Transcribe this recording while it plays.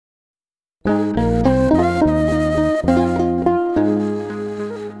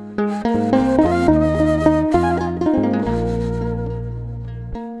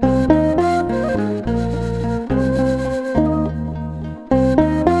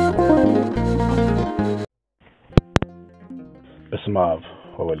በስመ አብ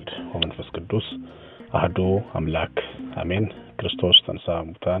ወወልድ ወመንፈስ ቅዱስ አሐዱ አምላክ አሜን። ክርስቶስ ተንሥአ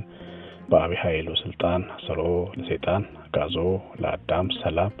እሙታን በአብይ ኃይል ወሥልጣን አሰሮ ለሰይጣን አጋዞ ለአዳም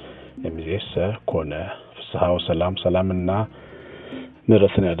ሰላም የሚዜሰ ኮነ ፍስሐ ወሰላም። ሰላምና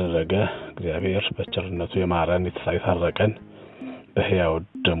ምሕረትን ያደረገ እግዚአብሔር በቸርነቱ የማረን የታረቀን በሕያው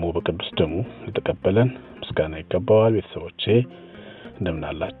ደሙ በቅዱስ ደሙ የተቀበለን ምስጋና ይገባዋል። ቤተሰቦቼ እንደምን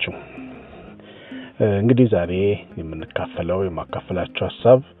አላችሁ? እንግዲህ ዛሬ የማካፈላችሁ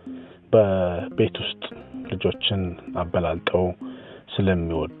ሐሳብ በቤት ውስጥ ልጆችን አበላልጠው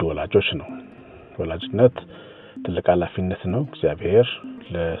ስለሚወዱ ወላጆች ነው። ወላጅነት ትልቅ ኃላፊነት ነው። እግዚአብሔር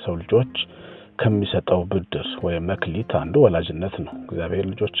ለሰው ልጆች ከሚሰጠው ብድር ወይም መክሊት አንዱ ወላጅነት ነው። እግዚአብሔር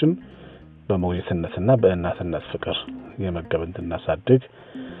ልጆችን በሞግዚትነትና በእናትነት ፍቅር የመገበ እንድናሳድግ፣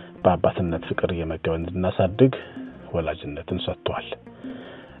 በአባትነት ፍቅር የመገበ እንድናሳድግ ወላጅነትን ሰጥቷል።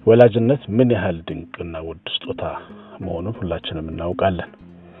 ወላጅነት ምን ያህል ድንቅና ውድ ስጦታ መሆኑን ሁላችንም እናውቃለን።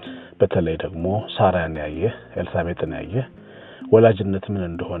 በተለይ ደግሞ ሳራን ያየ ኤልሳቤጥን ያየ ወላጅነት ምን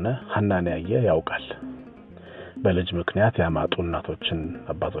እንደሆነ ሐናን ያየ ያውቃል። በልጅ ምክንያት ያማጡ እናቶችን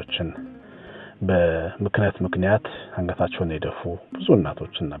አባቶችን በምክንያት አንገታቸውን የደፉ ብዙ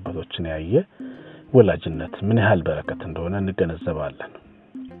እናቶችና አባቶችን ያየ ወላጅነት ምን ያህል በረከት እንደሆነ እንገነዘባለን።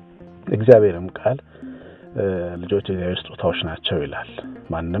 እግዚአብሔርም ቃል ልጆች የእግዚአብሔር ስጦታዎች ናቸው ይላል።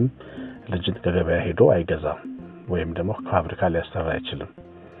 ማንም ልጅን ከገበያ ሄዶ አይገዛም ወይም ደግሞ ፋብሪካ ሊያሰራ አይችልም።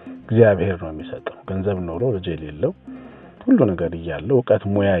 እግዚአብሔር ነው የሚሰጠው። ገንዘብ ኖሮ ልጅ የሌለው ሁሉ ነገር እያለው ዕውቀት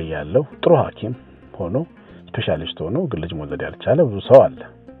ሙያ እያለው ጥሩ ሐኪም ሆኖ ስፔሻሊስት ሆኖ ልጅ መውለድ ያልቻለ ብዙ ሰው አለ።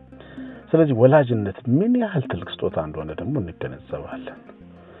 ስለዚህ ወላጅነት ምን ያህል ትልቅ ስጦታ እንደሆነ ደግሞ እንገነዘባለን።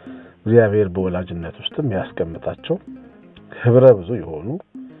 እግዚአብሔር በወላጅነት ውስጥም ያስቀምጣቸው ህብረ ብዙ የሆኑ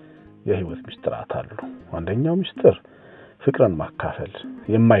የህይወት ምስጢራት አሉ። አንደኛው ምስጢር ፍቅርን ማካፈል፣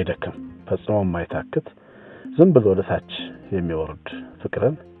 የማይደክም ፈጽሞ የማይታክት ዝም ብሎ ወደታች የሚወርድ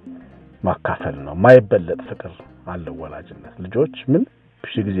ፍቅርን ማካፈል ነው። የማይበለጥ ፍቅር አለው ወላጅነት። ልጆች ምን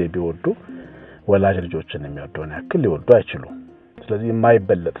ጊዜ ቢወዱ ወላጅ ልጆችን የሚወደውን ያክል ሊወዱ አይችሉም። ስለዚህ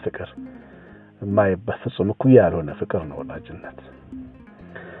የማይበለጥ ፍቅር፣ ፍጹም እኩያ ያልሆነ ፍቅር ነው ወላጅነት።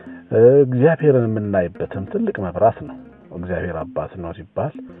 እግዚአብሔርን የምናይበትም ትልቅ መብራት ነው። እግዚአብሔር አባት ነው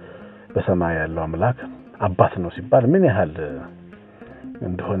ሲባል በሰማይ ያለው አምላክ አባት ነው ሲባል ምን ያህል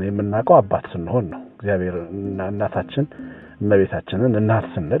እንደሆነ የምናውቀው አባት ስንሆን ነው። እግዚአብሔር እናታችን እመቤታችንን እናት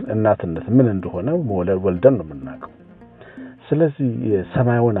ስንል እናትነት ምን እንደሆነ ወልደን ነው የምናውቀው። ስለዚህ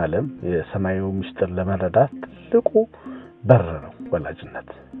የሰማዩን ዓለም የሰማዩ ምስጢር ለመረዳት ትልቁ በር ነው ወላጅነት።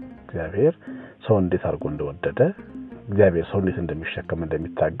 እግዚአብሔር ሰው እንዴት አድርጎ እንደወደደ፣ እግዚአብሔር ሰው እንዴት እንደሚሸከም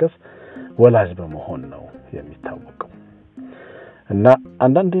እንደሚታገስ ወላጅ በመሆን ነው የሚታወቀው። እና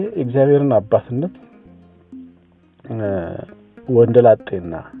አንዳንዴ እግዚአብሔርን አባትነት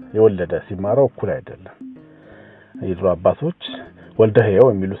ወንደላጤና የወለደ ሲማረው እኩል አይደለም። የድሮ አባቶች ወልደህየው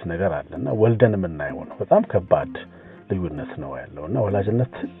የሚሉት ነገር አለና ወልደን የምናየው ነው። በጣም ከባድ ልዩነት ነው ያለውና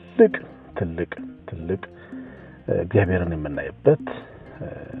ወላጅነት ትልቅ እግዚአብሔርን የምናይበት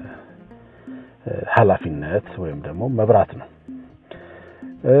ኃላፊነት ወይም ደግሞ መብራት ነው።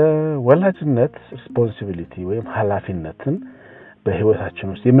 ወላጅነት ሪስፖንሲቢሊቲ ወይም ኃላፊነትን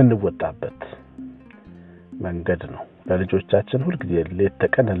በህይወታችን ውስጥ የምንወጣበት መንገድ ነው። ለልጆቻችን ሁሉ ጊዜ ሌት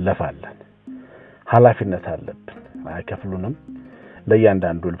ተቀን እንለፋለን። ኃላፊነት አለብን። አይከፍሉንም።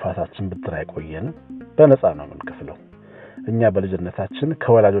 ለእያንዳንዱ ልፋታችን ብድር አይቆየንም። በነፃ ነው የምንከፍለው። እኛ በልጅነታችን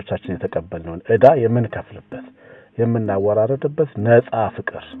ከወላጆቻችን የተቀበልነውን ዕዳ የምንከፍልበት የምናወራረድበት ነፃ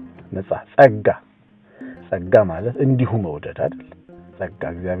ፍቅር፣ ነፃ ጸጋ ማለት እንዲሁ መውደድ አይደል? ጸጋ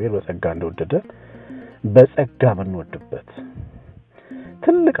እግዚአብሔር በጸጋ እንደወደደ በጸጋ የምንወድበት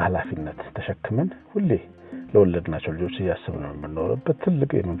ትልቅ ኃላፊነት ተሸክመን ሁሌ ለወለድናቸው ልጆች እያሰብን ነው የምንኖርበት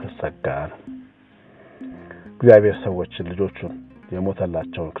ትልቅ የመንፈስ ጸጋ ነው። እግዚአብሔር ሰዎችን ልጆቹን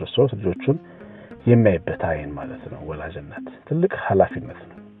የሞተላቸውን ክርስቶስ ልጆቹን የሚያይበት አይን ማለት ነው። ወላጅነት ትልቅ ኃላፊነት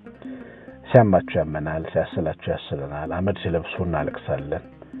ነው። ሲያማቸው ያመናል፣ ሲያሰላቸው ያሰለናል፣ አመድ ሲለብሱ እናለቅሳለን።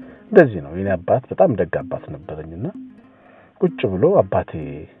 እንደዚህ ነው። የኔ አባት በጣም ደግ አባት ነበርኝና ቁጭ ብሎ አባቴ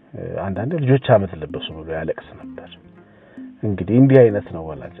አንዳንዴ ልጆች አመድ ለበሱ ብሎ ያለቅስ ነበር። እንግዲህ እንዲህ አይነት ነው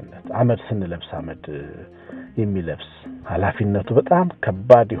ወላጅነት። አመድ ስንለብስ አመድ የሚለብስ ኃላፊነቱ በጣም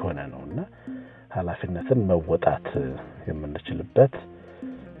ከባድ የሆነ ነውና ኃላፊነትን መወጣት የምንችልበት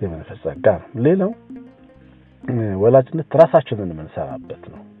የመንፈስ ጸጋ ነው። ሌላው ወላጅነት ራሳችንን የምንሰራበት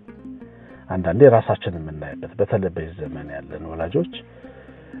ነው። አንዳንዴ ራሳችንን የምናይበት በተለይ በዚህ ዘመን ያለን ወላጆች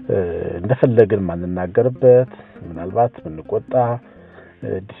እንደፈለግን ማንናገርበት፣ ምናልባት ብንቆጣ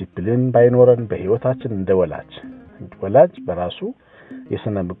ዲሲፕሊን ባይኖረን በህይወታችን እንደ ወላጅ በራሱ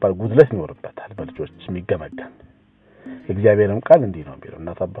የስነ ምግባር ጉድለት ይኖርበታል። በልጆች የሚገመገም እግዚአብሔርም ቃል እንዲህ ነው የሚለው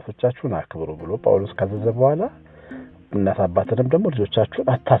እናት አባቶቻችሁን አክብሩ ብሎ ጳውሎስ ካዘዘ በኋላ እናት አባትንም ደግሞ ልጆቻችሁን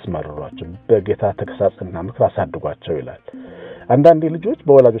አታስመርሯቸው በጌታ ተግሳጽና ምክር አሳድጓቸው ይላል። አንዳንዴ ልጆች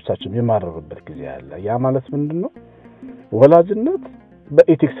በወላጆቻቸው የሚማረሩበት ጊዜ አለ። ያ ማለት ምንድነው? ወላጅነት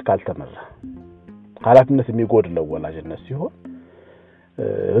በኤቲክስ ካልተመራ ኃላፊነት የሚጎድለው ወላጅነት ሲሆን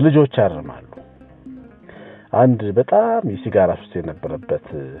ልጆች ያርማሉ። አንድ በጣም የሲጋራ ሱስ የነበረበት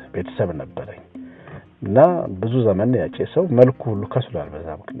ቤተሰብ ነበረኝ እና ብዙ ዘመን ያጨሰው መልኩ ሁሉ ከስሏል በዛ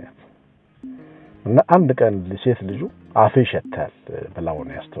ምክንያት። እና አንድ ቀን ሴት ልጁ አፌ ይሸታል ብላው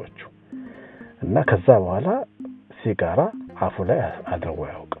ነው ያስተወችው እና ከዛ በኋላ ሲጋራ አፉ ላይ አድርጎ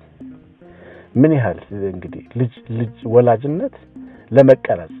ያውቅም። ምን ያህል እንግዲህ ልጅ ወላጅነት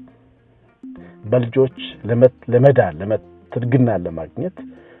ለመቀረጽ በልጆች ለመዳን ለመትርግና ለማግኘት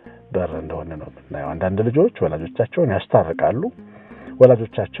በር እንደሆነ ነው የምናየው። አንዳንድ ልጆች ወላጆቻቸውን ያስታርቃሉ፣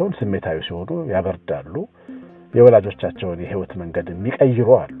 ወላጆቻቸውን ስሜታዊ ሲሆኑ ያበርዳሉ፣ የወላጆቻቸውን የህይወት መንገድ የሚቀይሩ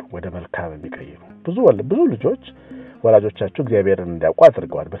አሉ፣ ወደ መልካም የሚቀይሩ ብዙ ልጆች ወላጆቻቸው እግዚአብሔርን እንዲያውቁ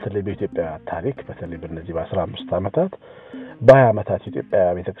አድርገዋል። በተለይ በኢትዮጵያ ታሪክ በተለይ በእነዚህ በ15 ዓመታት በ20 ዓመታት ኢትዮጵያ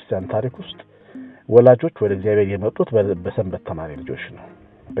ቤተክርስቲያን ታሪክ ውስጥ ወላጆች ወደ እግዚአብሔር የመጡት በሰንበት ተማሪ ልጆች ነው።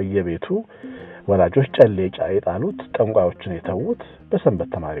 በየቤቱ ወላጆች ጨሌ የጣሉት ጠንቋዮችን የተዉት በሰንበት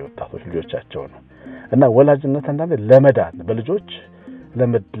ተማሪ ወጣቶች ልጆቻቸው ነው እና ወላጅነት አንዳንዴ ለመዳን በልጆች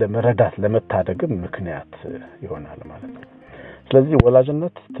ለመረዳት ለመታደግም ምክንያት ይሆናል ማለት ነው። ስለዚህ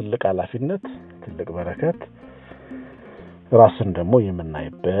ወላጅነት ትልቅ ኃላፊነት፣ ትልቅ በረከት፣ ራስን ደግሞ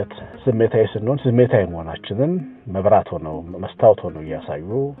የምናይበት ስሜታዊ ስንሆን ስሜታዊ መሆናችንን መብራት ሆነው መስታወት ሆነው ያሳዩ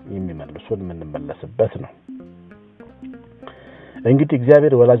የሚመልሱን የምንመለስበት ነው። እንግዲህ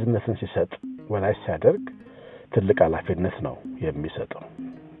እግዚአብሔር ወላጅነትን ሲሰጥ ወላጅ ሲያደርግ ትልቅ ኃላፊነት ነው የሚሰጠው።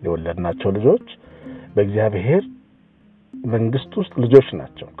 የወለድናቸው ልጆች በእግዚአብሔር መንግስት ውስጥ ልጆች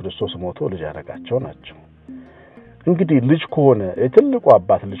ናቸው። ክርስቶስ ሞቶ ልጅ ያደረጋቸው ናቸው። እንግዲህ ልጅ ከሆነ የትልቁ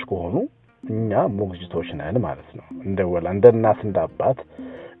አባት ልጅ ከሆኑ እኛ ሞግዚቶች ነን ማለት ነው። እንደ እናት እንደ አባት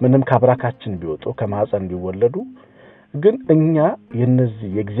ምንም ካብራካችን ቢወጡ ከማህፀን ቢወለዱ ግን እኛ የነዚህ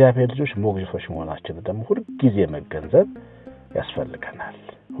የእግዚአብሔር ልጆች ሞግዚቶች መሆናችን ደግሞ ሁሉ ጊዜ መገንዘብ ያስፈልገናል።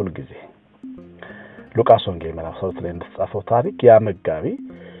 ሁሉ ጊዜ ሉቃስ ወንጌል ምዕራፍ 3 ላይ እንደተጻፈው ታሪክ ያ መጋቢ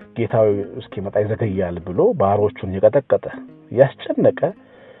ጌታው እስኪመጣ ይዘገያል ብሎ ባሮቹን የቀጠቀጠ ያስጨነቀ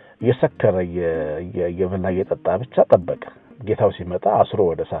የሰከረ የበላ የጠጣ ብቻ ጠበቀ። ጌታው ሲመጣ አስሮ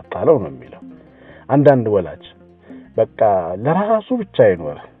ወደ እሳት ጣለው ነው የሚለው። አንዳንድ ወላጅ በቃ ለራሱ ብቻ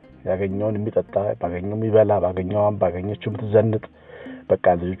ይኖር ያገኘውን የሚጠጣ ባገኘው የሚበላ ባገኘችው የምትዘንጥ በቃ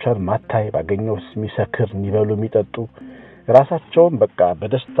ልጆቿን ማታይ ባገኘው የሚሰክር የሚበሉ የሚጠጡ ራሳቸውን በቃ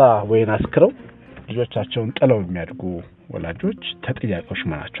በደስታ ወይን አስክረው ልጆቻቸውን ጥለው የሚያድጉ ወላጆች ተጠያቂዎች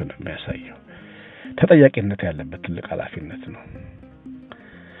መሆናቸውን ነው የሚያሳየው። ተጠያቂነት ያለበት ትልቅ ኃላፊነት ነው።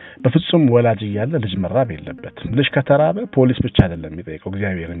 በፍጹም ወላጅ እያለ ልጅ መራብ የለበትም። ልጅ ከተራበ ፖሊስ ብቻ አይደለም የሚጠይቀው፣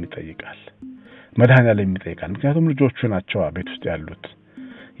 እግዚአብሔርን ይጠይቃል፣ መድኃኒዓለም ይጠይቃል። ምክንያቱም ልጆቹ ናቸው ቤት ውስጥ ያሉት፣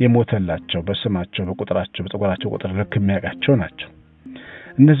 የሞተላቸው በስማቸው በቁጥራቸው በፀጉራቸው ቁጥር ልክ የሚያውቃቸው ናቸው።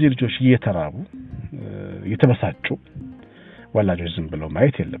 እነዚህ ልጆች እየተራቡ እየተበሳጩ ወላጆች ዝም ብለው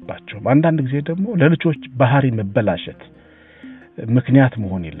ማየት የለባቸውም። አንዳንድ ጊዜ ደግሞ ለልጆች ባህሪ መበላሸት ምክንያት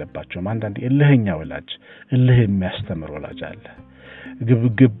መሆን የለባቸውም። አንዳንድ እልህኛ ወላጅ እልህ የሚያስተምር ወላጅ አለ።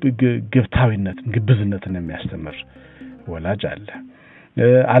 ግብዝነትን የሚያስተምር ወላጅ አለ።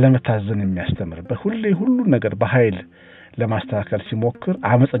 አለመታዘን የሚያስተምርበት ሁሉ ነገር በኃይል ለማስተካከል ሲሞክር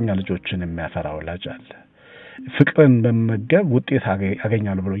አመፀኛ ልጆችን የሚያፈራ ወላጅ አለ። ፍቅርን በመገብ ውጤት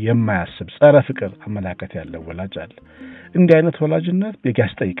አገኛለሁ ብሎ የማያስብ ጸረ ፍቅር አመላከት ያለው ወላጅ አለ። እንዲህ አይነት ወላጅነት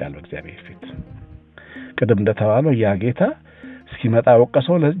ያስጠይቃል በእግዚአብሔር ፊት። ቀደም እንደተባለው ያ ጌታ እስኪመጣ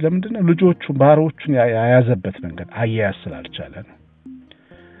ወቀሰው። ለምንድነው? ልጆቹ ባሮቹን ያያዘበት መንገድ አያያዝ ስላልቻለ ነው።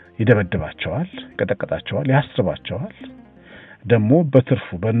 ይደበድባቸዋል፣ ይቀጠቅጣቸዋል፣ ያስርባቸዋል። ደግሞ በትርፉ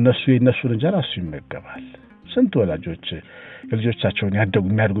የነሱን እንጀራ እሱ ይመገባል። ስንት ወላጆች ልጆቻቸውን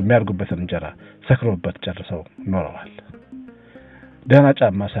የሚያድጉበትን እንጀራ ሰክረውበት ጨርሰው ኖረዋል። ደህና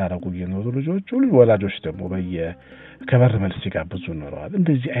ጫማ ሳያረጉ የኖሩ ልጆች ሁሉ ወላጆች ደግሞ ከበር መልስ ሲጋብዙ ኖረዋል።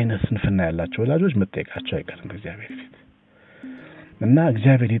 እንደዚህ አይነት ስንፍና ያላቸው ወላጆች መጠየቃቸው አይቀርም በእግዚአብሔር ፊት እና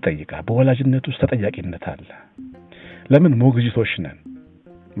እግዚአብሔር ይጠይቃል። በወላጅነት ውስጥ ተጠያቂነት አለ። ለምን? ሞግዚቶች ነን።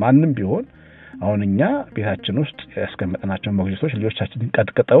 ማንም ቢሆን አሁን እኛ ቤታችን ውስጥ ያስቀመጥናቸው ሞግዚቶች ልጆቻችንን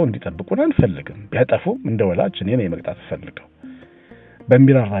ቀጥቅጠው እንዲጠብቁን አንፈልግም። ቢያጠፉም እንደ ወላጅ እኔ ነኝ መቅጣት ፈልገው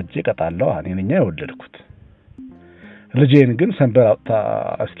በሚራራጄ ቀጣለው እኔ ነኝ የወለድኩት። ልጄን ግን ሰንበር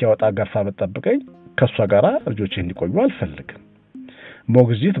እስኪያወጣ ገርፋ በተጠብቀኝ ከሷ ጋራ ልጆቼ እንዲቆዩ አልፈልግም።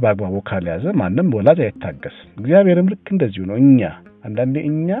 ሞግዚት በአግባቡ ካልያዘ ማንም ወላጅ አይታገስም። እግዚአብሔርም ልክ እንደዚሁ ነው። አንዳንዴ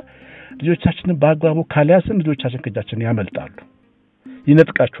እኛ ልጆቻችንን በአግባቡ ካልያዝን ልጆቻችን ከእጃችን ያመልጣሉ፣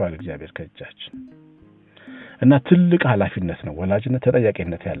 ይነጥቃቸዋል እግዚአብሔር ከእጃችን እና ትልቅ ኃላፊነት ነው። ወላጅነት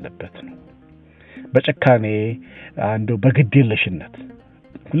ተጠያቂነት ያለበት ነው። በጭካኔ አንዱ በግዴለሽነት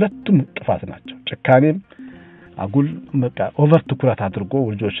ሁለቱም ጥፋት ናቸው። ጭካኔም አጉል በቃ ኦቨር ትኩረት አድርጎ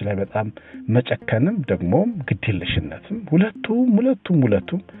ልጆች ላይ በጣም መጨከንም ደግሞ ግዴለሽነትም ሁለቱም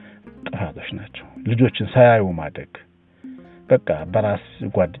ጥፋቶች ናቸው። ልጆችን ሳያዩ ማደግ በቃ በራስ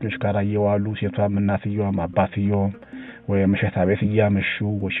ጓደኞች ጋር እየዋሉ ሴቷም እናትየውም አባትየውም ወይ መሸታ ቤት እያመሹ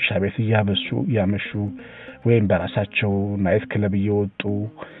ወይ ሺሻ ቤት እያመሹ ወይም በራሳቸው ናይት ክለብ እየወጡ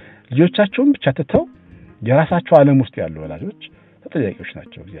ልጆቻቸውን ብቻ ተተው የራሳቸው ዓለም ውስጥ ያሉ ወላጆች ተጠያቂዎች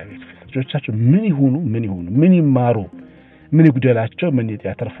ናቸው። እግዚአብሔር ፊት ልጆቻቸው ምን ይሁኑ ምን ይማሩ ምን ይጉደላቸው ምን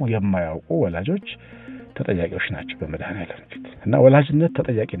ያተርፉ የማያውቁ ወላጆች ተጠያቂዎች ናቸው በመድኃኔዓለም ፊት እና ወላጅነት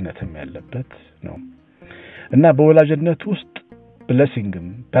ተጠያቂነትም ያለበት ነው እና በወላጅነት ውስጥ ብለሲንግም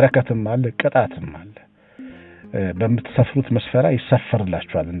በረከትም አለ ቅጣትም አለ። በምትሰፍሩት መስፈራ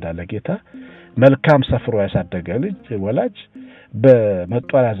ይሰፈርላችኋል እንዳለ ጌታ መልካም ሰፍሮ ያሳደገ ልጅ ወላጅ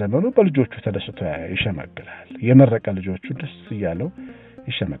በመጧሪያ ዘመኑ በልጆቹ ተደስቶ ይሸመግላል። የመረቀ ልጆቹ ደስ እያለው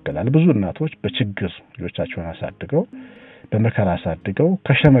ይሸመግላል። ብዙ እናቶች በችግር ልጆቻቸውን አሳድገው በመከራ አሳድገው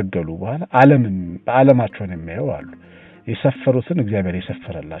ከሸመገሉ በኋላ ዓለማቸውን የሚያዩ አሉ። የሰፈሩትን እግዚአብሔር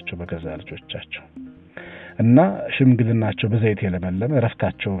የሰፈረላቸው በገዛ ልጆቻቸው እና ሽምግልናቸው በዘይት የለመለመ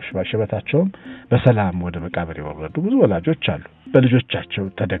ረፍታቸው ሽበታቸውም በሰላም ወደ መቃብር የወረዱ ብዙ ወላጆች አሉ። በልጆቻቸው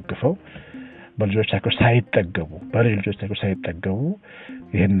ተደግፈው በልጆቻቸው ሳይጠገቡ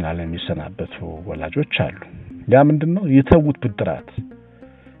ይሄን ዓለም የሚሰናበቱ ወላጆች አሉ። ያ ምንድነው? የተውት ብድራት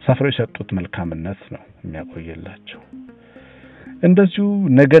ሰፍረው የሰጡት መልካምነት ነው የሚያቆየላቸው። እንደዚሁ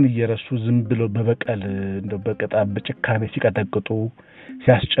ነገን እየረሱ ዝም ብለው በበቀል እንደው በጭካኔ ሲቀጠቅጡ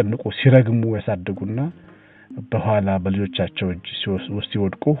ሲያስጨንቁ ሲረግሙ ያሳድጉና በኋላ በልጆቻቸው እጅ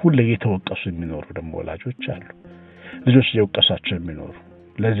ሲወድቁ ሁሌ እየተወቀሱ የሚኖሩ ደግሞ ወላጆች አሉ። ልጆች እየወቀሳቸው የሚኖሩ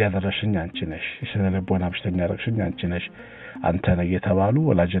ለዚህ ያደረሽኝ አንቺ ነሽ፣ ስለልቦና በሽተኛ ያደረግሽኝ አንቺ ነሽ፣ አንተ ነህ እየተባሉ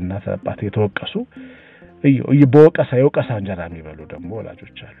ወላጅና አባት እየተወቀሱ የወቀሳ እንጀራ የሚበሉ ደግሞ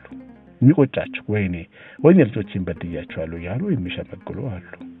ወላጆች አሉ። የሚቆጫቸው ወይኔ ልጆቼን በድያቸዋለሁ እያሉ የሚሸመግሉ አሉ።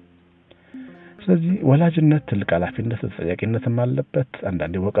 ስለዚህ ወላጅነት ትልቅ ኃላፊነት ተጠያቂነትም አለበት፣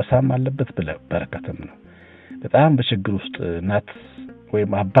 አንዳንዴ ወቀሳም አለበት፣ በረከትም ነው። በጣም በችግር ውስጥ እናት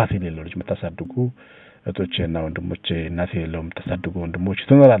ወይም አባት የሌለው ልጅ መታሳድጉ እህቶቼና ወንድሞቼ እናት የሌለው መታሳድጉ ወንድሞቼ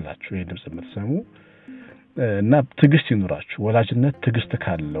ትኖራላችሁ። ይሄን ድምጽ የምትሰሙ እና ትግስት ይኑራችሁ። ወላጅነት ትግስት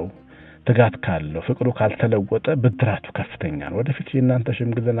ካለው ትጋት ካለው ፍቅሩ ካልተለወጠ ብድራቱ ከፍተኛ ነው። ወደፊት የእናንተ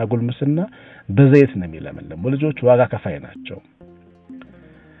ሽምግልና ጉልምስና በዘይት ነው የሚለመልመው። ልጆች ዋጋ ከፋይ ናቸው።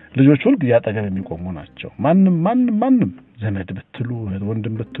 ልጆች ሁሉ ያጠገብ የሚቆሙ ናቸው። ማንንም ዘመድ ብትሉ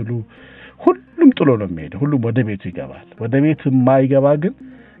ወንድም ብትሉ ሁሉም ጥሎ ነው የሚሄደው። ሁሉም ወደ ቤቱ ይገባል። ወደ ቤቱ የማይገባ ግን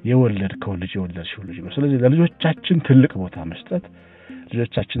የወለድሽው ልጅ ነው። ስለዚህ ለልጆቻችን ትልቅ ቦታ መስጠት፣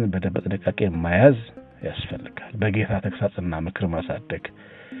 ልጆቻችንን በጥንቃቄ መያዝ ያስፈልጋል። በጌታ ተግሳጽና ምክር ማሳደግ።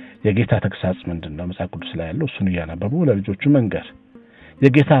 የጌታ ተግሳጽ ምንድነው? መጽሐፍ ቅዱስ ላይ ያለው እሱን እያነበቡ ለልጆቹ መንገር።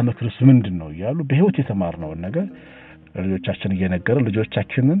 የጌታ ምክርስ ምንድነው እያሉ በህይወት የተማርነውን ነገር ለልጆቻችን እየነገርን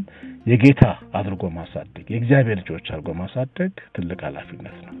ልጆቻችንን የጌታ አድርጎ ማሳደግ፣ የእግዚአብሔር ልጆች አድርጎ ማሳደግ ትልቅ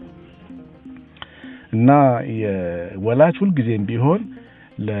ኃላፊነት ነው እና የወላጅ ሁሉ ጊዜም ቢሆን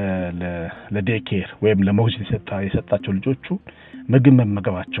ለዴኬር ወይም ለሞግዚት የሰጣቸው ልጆቹ ምግብ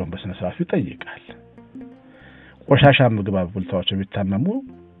መመገባቸውን በስነ ስርዓት ይጠይቃል። ቆሻሻ ምግብ አብልተዋቸው ቢታመሙ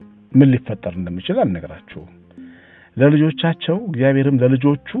ምን ሊፈጠር እንደሚችል አልነግራቸውም። ለልጆቻቸው እግዚአብሔርም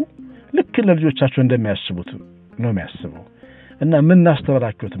ለልጆቹ ልክ ለልጆቻቸው እንደሚያስቡት ነው የሚያስበው እና ምን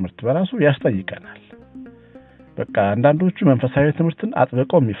አስተምራቸው ትምህርት በራሱ ያስጠይቀናል። በቃ አንዳንዶቹ መንፈሳዊ ትምህርትን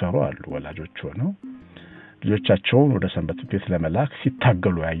አጥብቀው የሚፈሩ አሉ። ወላጆች ሆነው ልጆቻቸውን ወደ ሰንበት ቤት ለመላክ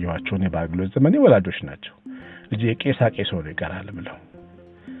ሲታገሉ ያየዋቸው የባግሎት ዘመን ወላጆች ናቸው። ልጅ ቄስ ሆኖ ይቀራል ብለው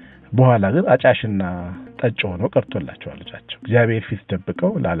በኋላ ግን አጫሽና ጠጭ ሆኖ ቀርቶላቸዋል። ልጃቸው እግዚአብሔር ፊት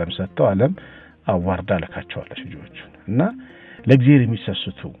ደብቀው ለዓለም ሰጥተው ዓለም አዋርዳ ለካቸዋለች ልጆቹን እና ለእግዚአብሔር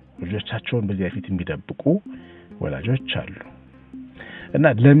የሚሰስቱ ልጆቻቸውን በእግዚአብሔር ፊት የሚደብቁ ወላጆች አሉ እና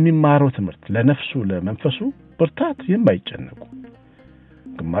ለሚማረው ትምህርት ለነፍሱ ለመንፈሱ ብርታት የማይጨነቁ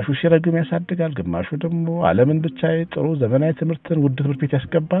ግማሹ ሲረግም ያሳድጋል፣ ግማሹ ደግሞ ዓለምን ብቻ ጥሩ ዘመናዊ ትምህርትን ውድ ትምህርት ቤት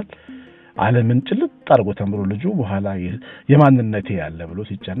ያስገባል። ዓለምን ጭልጥ አድርጎ ተምሮ ልጁ በኋላ የማንነቴ ያለ ብሎ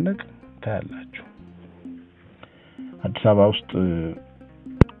ሲጨነቅ ታያላችሁ። አዲስ አበባ ውስጥ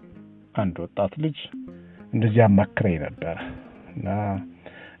አንድ ወጣት ልጅ እንደዚህ አማክረኝ ነበር እና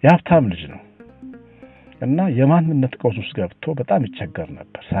የሀብታም ልጅ ነው እና የማንነት ቀውስ ውስጥ ገብቶ በጣም ይቸገር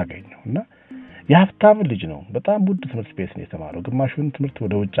ነበር ሳገኘው እና የሀብታም ልጅ ነው። በጣም ውድ ትምህርት ቤት ነው የተማረው። ግማሹን ትምህርት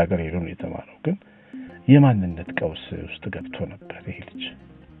ወደ ውጭ ሀገር ሄዶ ነው የተማረው። ግን የማንነት ቀውስ ውስጥ ገብቶ ነበር። ይሄ ልጅ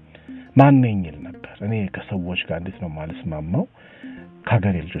ማንነኝ ይል ነበር። እኔ ከሰዎች ጋር እንዴት ነው ማለስማማው?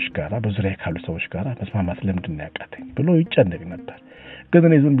 ከሀገሬ ልጆች ጋር በዙሪያ ካሉ ሰዎች ጋር መስማማት ለምንድን ነው ያቃተኝ ብሎ ይጨነቅ ነበር። ግን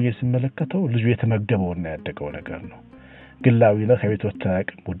እኔ ዝም ብዬ ስመለከተው ልጁ የተመገበውና ያደገው ነገር ነው። ግላዊ ነው። ከቤት ወጥቶ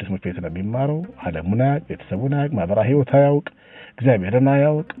አያውቅም። ውድ ትምህርት ቤት ነው የሚማረው። ዓለሙን አያውቅ፣ ቤተሰቡን አያውቅ፣ ማህበራዊ ህይወት አያውቅ፣ እግዚአብሔርን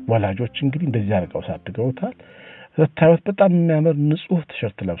አያውቅ። ወላጆች እንግዲህ እንደዚህ አድርገው ሳድገውታል። ስታዩት በጣም የሚያምር ንጹህ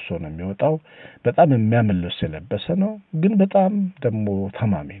ቲሸርት ለብሶ ነው የሚወጣው። በጣም የሚያምር ልብስ የለበሰ ነው። ግን በጣም ደግሞ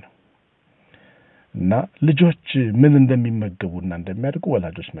ተማሚ ነው። እና ልጆች ምን እንደሚመገቡና እንደሚያድጉ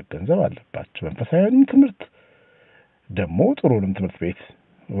ወላጆች መገንዘብ አለባቸው። መንፈሳዊም ትምህርት ደግሞ ጥሩንም ትምህርት ቤት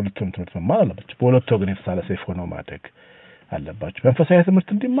ሁለቱም ትምህርት መማር አለባቸው። በሁለቱ ወገን የተሳለ ሰይፍ ሆነው ማደግ አለባቸው። መንፈሳዊ ትምህርት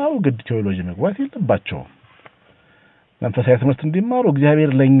እንዲማሩ ግድ ቴዎሎጂ መግባት የለባቸውም። መንፈሳዊ ትምህርት እንዲማሩ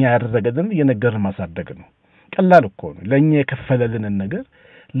እግዚአብሔር ለኛ ያደረገልን እየነገርን ማሳደግ ነው። ቀላል እኮ ነው። ለኛ የከፈለልንን ነገር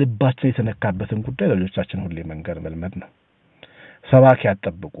ልባችን የተነካበትን ጉዳይ ለልጆቻችን ሁሌ መንገር መልመድ ነው። ሰባኪ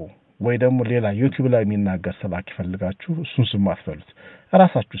አትጠብቁ ወይ ደግሞ ሌላ ዩቲዩብ ላይ የሚናገር ሰባኪ ፈልጋችሁ እሱን ስሙ አትበሉት።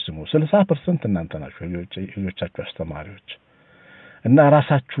 ራሳችሁ ስሙ። 60% እናንተ ናችሁ ልጆቻችሁ አስተማሪዎች። እና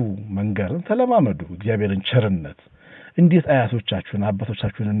ራሳችሁ መንገርን ተለማመዱ። እግዚአብሔርን ቸርነት እንዴት አያቶቻችሁን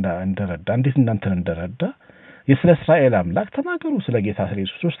አባቶቻችሁን እንደረዳ እንዴት እናንተን እንደረዳ የስለ እስራኤል አምላክ ተናገሩ። ስለ ጌታ ስለ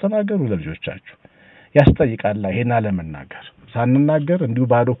ኢየሱስ ተናገሩ ለልጆቻችሁ። ያስጠይቃል ይሄን አለመናገር። ሳንናገር እንዲሁ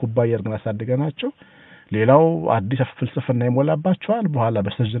ባዶ ኩባያ እርግና ሳድገናቸው ሌላው አዲስ ፍልስፍና ይሞላባቸዋል። በኋላ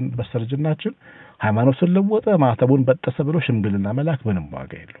በሰርጅናችን ሃይማኖትን ለወጠ ማተቡን በጠሰ ብሎ ሽምግልና መላክ ምንም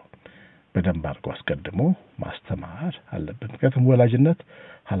ዋጋ የለውም። በደንብ አድርጎ አስቀድሞ ማስተማር አለበት። ምክንያቱም ወላጅነት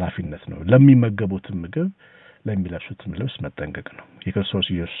ኃላፊነት ነው። ለሚመገቡት ምግብ ለሚለብሱት ልብስ መጠንቀቅ ነው። የክርስቶስ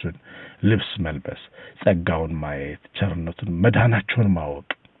ኢየሱስን ልብስ መልበስ፣ ጸጋውን ማየት፣ ቸርነቱን መዳናቸውን ማወቅ፣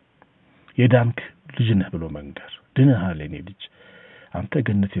 የዳንክ ልጅ ነህ ብሎ መንገር፣ ድነሃል የኔ ልጅ አንተ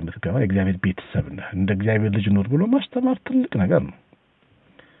ገነት የምትገባ የእግዚአብሔር ቤተሰብ ነህ፣ እንደ እግዚአብሔር ልጅ ኑር ብሎ ማስተማር ትልቅ ነገር ነው።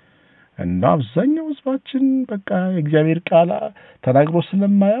 እና አብዛኛው ህዝባችን በቃ የእግዚአብሔር ቃል ተናግሮ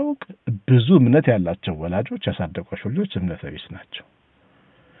ስለማያውቅ ብዙ እምነት ያላቸው ወላጆች ያሳደጓቸው ልጆች እምነት ቢስ ናቸው።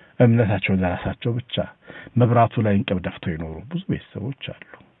 እምነታቸው ለራሳቸው ብቻ መብራቱ ላይ እንቅብ ደፍተው ይኖሩ ብዙ ቤተሰቦች አሉ።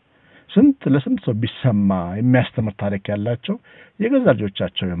 ለስንት ሰው ቢሰማ የሚያስተምር ታሪክ ያላቸው የገዛ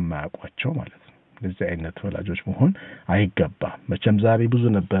ልጆቻቸው የማያውቋቸው ማለት ነው። ለዚህ አይነት ወላጆች መሆን አይገባም። መቼም ዛሬ ብዙ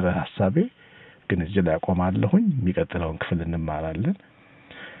ነበረ ሐሳቤ፣ ግን እዚህ ላይ አቆማለሁኝ። የሚቀጥለውን ክፍል እንማራለን።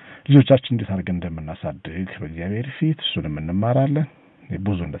 ልጆቻችን እንዴት አድርገን እንደምናሳድግ በእግዚአብሔር ፊት እሱንም እንማራለን።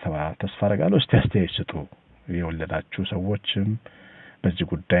 ብዙ እንደተማራ ተስፋ አደርጋለሁ። እስቲ አስተያየት ስጡ። የወለዳችሁ ሰዎችም በዚህ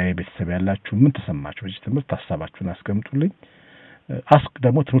ጉዳይ ቤተሰብ ያላችሁ ምን ተሰማችሁ? በዚህ ትምህርት ሐሳባችሁን አስቀምጡልኝ።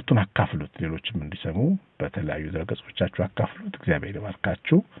 ደግሞ ትምህርቱን አካፍሉት፣ ሌሎችም እንዲሰሙ በተለያዩ ድረገጾቻችሁ አካፍሉት። እግዚአብሔር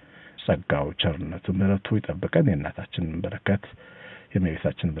ይባርካችሁ። ጸጋው ቸርነቱ ምሕረቱ ይጠብቀን። የእናታችንን በረከት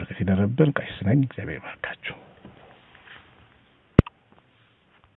የእመቤታችንን በረከት ይደርብን። ቀሲስ ነኝ። እግዚአብሔር ይባርካችሁ።